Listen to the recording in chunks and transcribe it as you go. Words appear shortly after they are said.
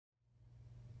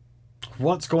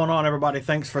What's going on, everybody?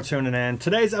 Thanks for tuning in.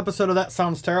 Today's episode of That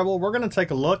Sounds Terrible, we're going to take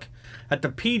a look at the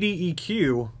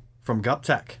PDEQ from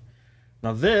GUPTech.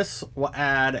 Now this will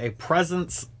add a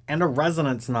presence and a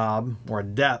resonance knob, or a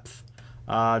depth,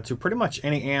 to pretty much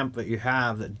any amp that you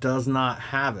have that does not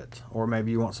have it, or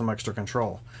maybe you want some extra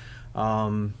control.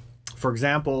 For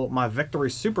example, my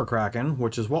Victory Super Kraken,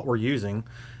 which is what we're using,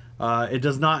 it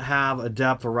does not have a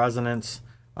depth or resonance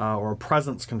or a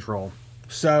presence control.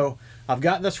 So I've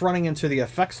got this running into the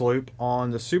effects loop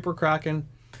on the Super Kraken.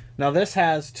 Now this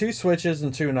has two switches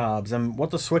and two knobs, and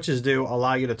what the switches do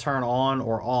allow you to turn on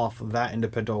or off that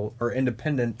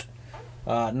independent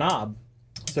knob.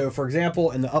 So for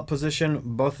example, in the up position,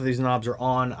 both of these knobs are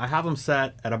on. I have them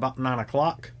set at about 9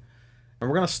 o'clock, and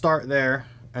we're going to start there,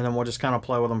 and then we'll just kind of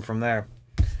play with them from there.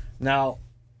 Now,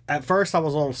 at first I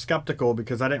was a little skeptical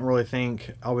because I didn't really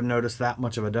think I would notice that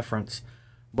much of a difference.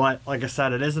 But like I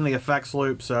said, it is in the effects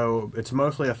loop, so it's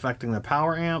mostly affecting the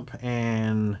power amp,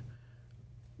 and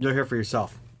you'll hear for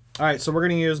yourself. Alright, so we're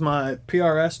going to use my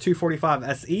PRS 245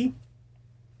 SE.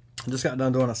 I just got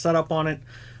done doing a setup on it.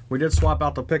 We did swap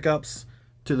out the pickups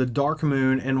to the Dark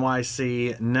Moon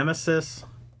NYC Nemesis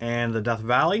and the Death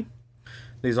Valley.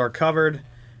 These are covered,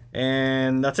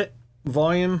 and that's it.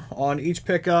 Volume on each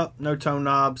pickup, no tone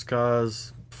knobs,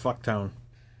 because fuck tone.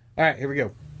 Alright, here we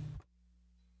go.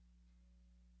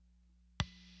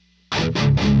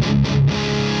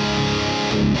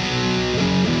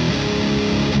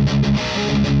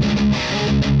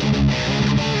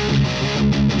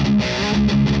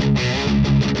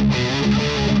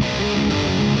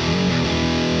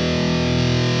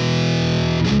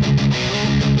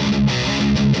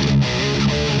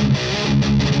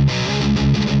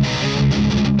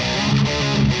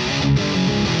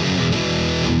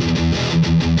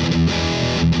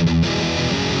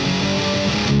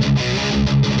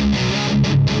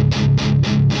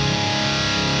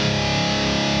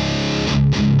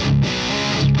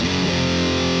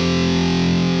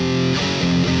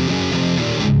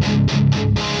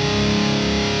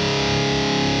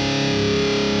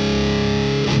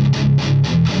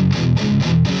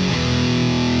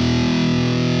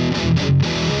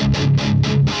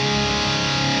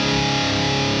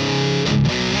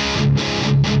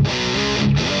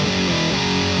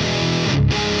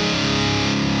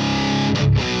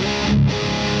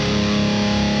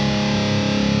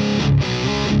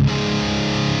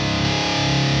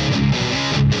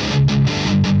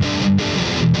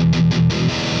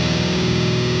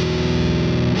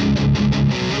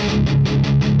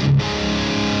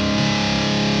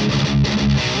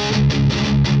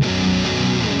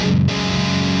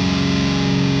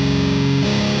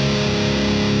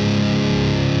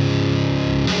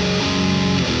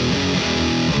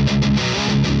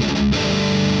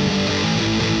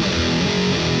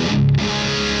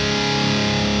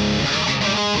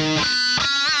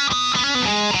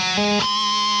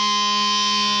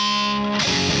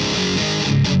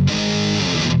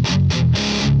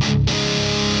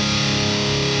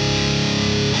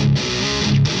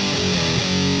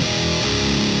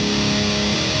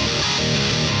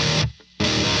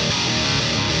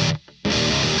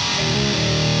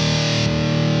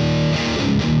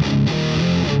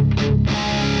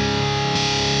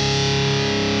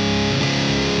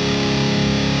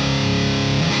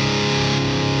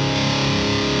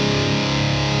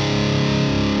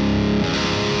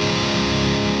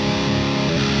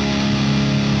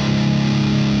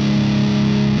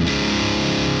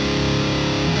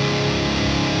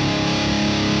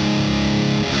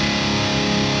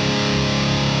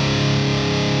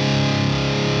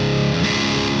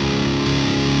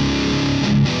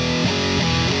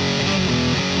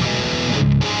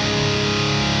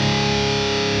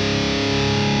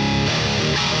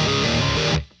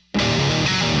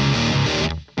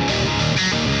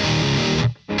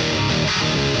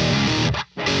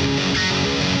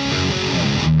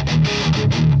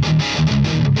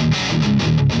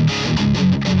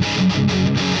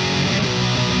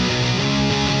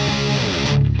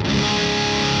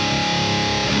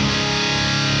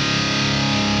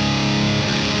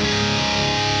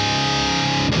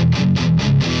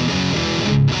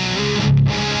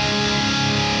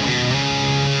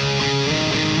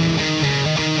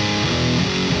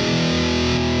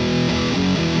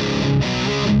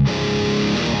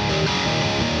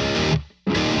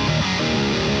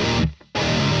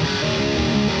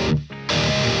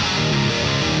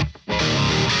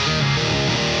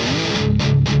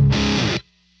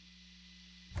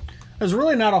 There's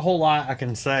really not a whole lot I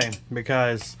can say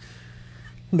because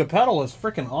the pedal is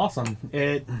freaking awesome.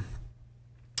 It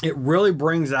really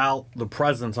brings out the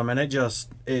presence. I mean,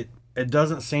 it it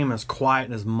doesn't seem as quiet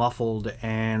and as muffled,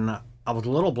 and I was a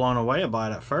little blown away by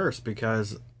it at first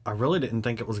because I really didn't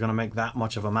think it was going to make that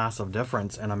much of a massive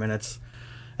difference. And I mean, it's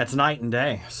night and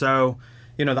day. So,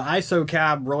 you know, the ISO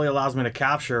cab really allows me to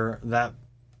capture that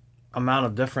amount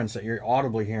of difference that you're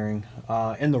audibly hearing.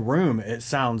 In the room, it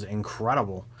sounds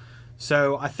incredible.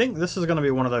 So I think this is going to be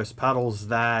one of those pedals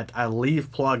that I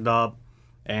leave plugged up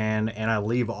and I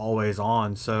leave always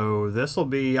on. So this will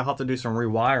be, I'll have to do some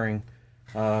rewiring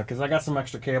because I got some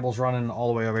extra cables running all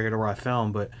the way over here to where I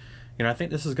film. But, you know, I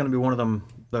think this is going to be one of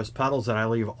those pedals that I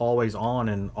leave always on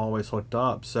and always hooked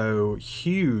up. So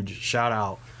huge shout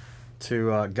out to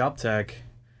GUPTech.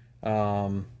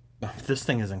 This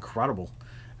thing is incredible.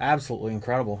 Absolutely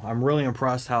incredible. I'm really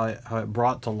impressed how it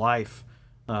brought to life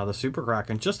the Super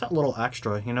Kraken. Just that little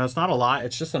extra, you know, it's not a lot,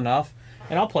 it's just enough,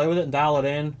 and I'll play with it and dial it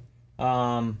in.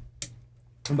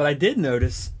 But I did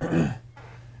notice, and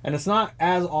it's not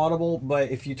as audible,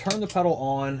 but if you turn the pedal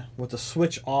on with the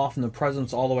switch off and the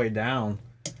presence all the way down,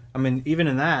 I mean, even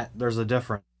in that, there's a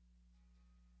difference.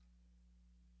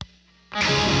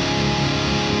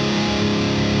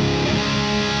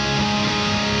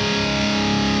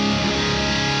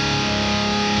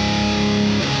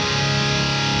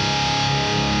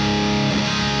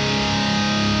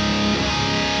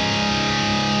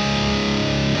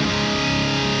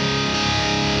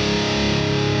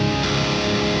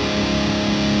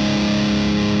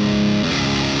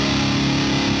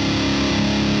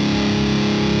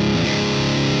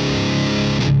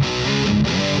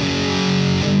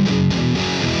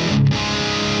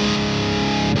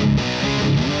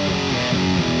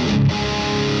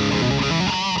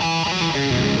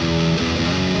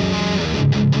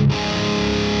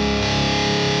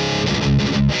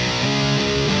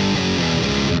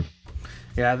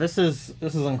 Yeah, this is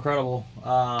incredible.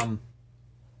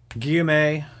 Guillaume,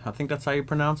 I think that's how you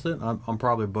pronounce it. I'm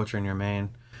probably butchering your name,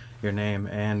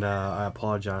 and I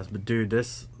apologize. But dude,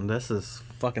 this is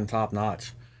fucking top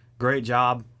notch. Great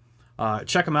job.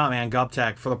 Check them out, man.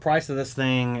 GUPTech. For the price of this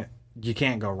thing, you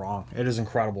can't go wrong. It is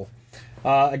incredible.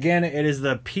 Again, it is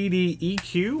the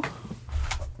PDEQ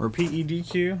or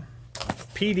PEDQ,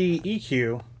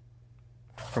 PDEQ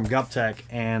from GUPTech,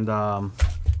 and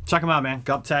check them out, man.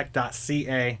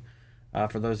 GUPTech.ca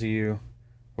for those of you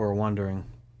who are wondering.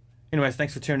 Anyways,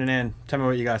 thanks for tuning in. Tell me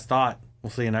what you guys thought. We'll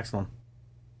see you next one.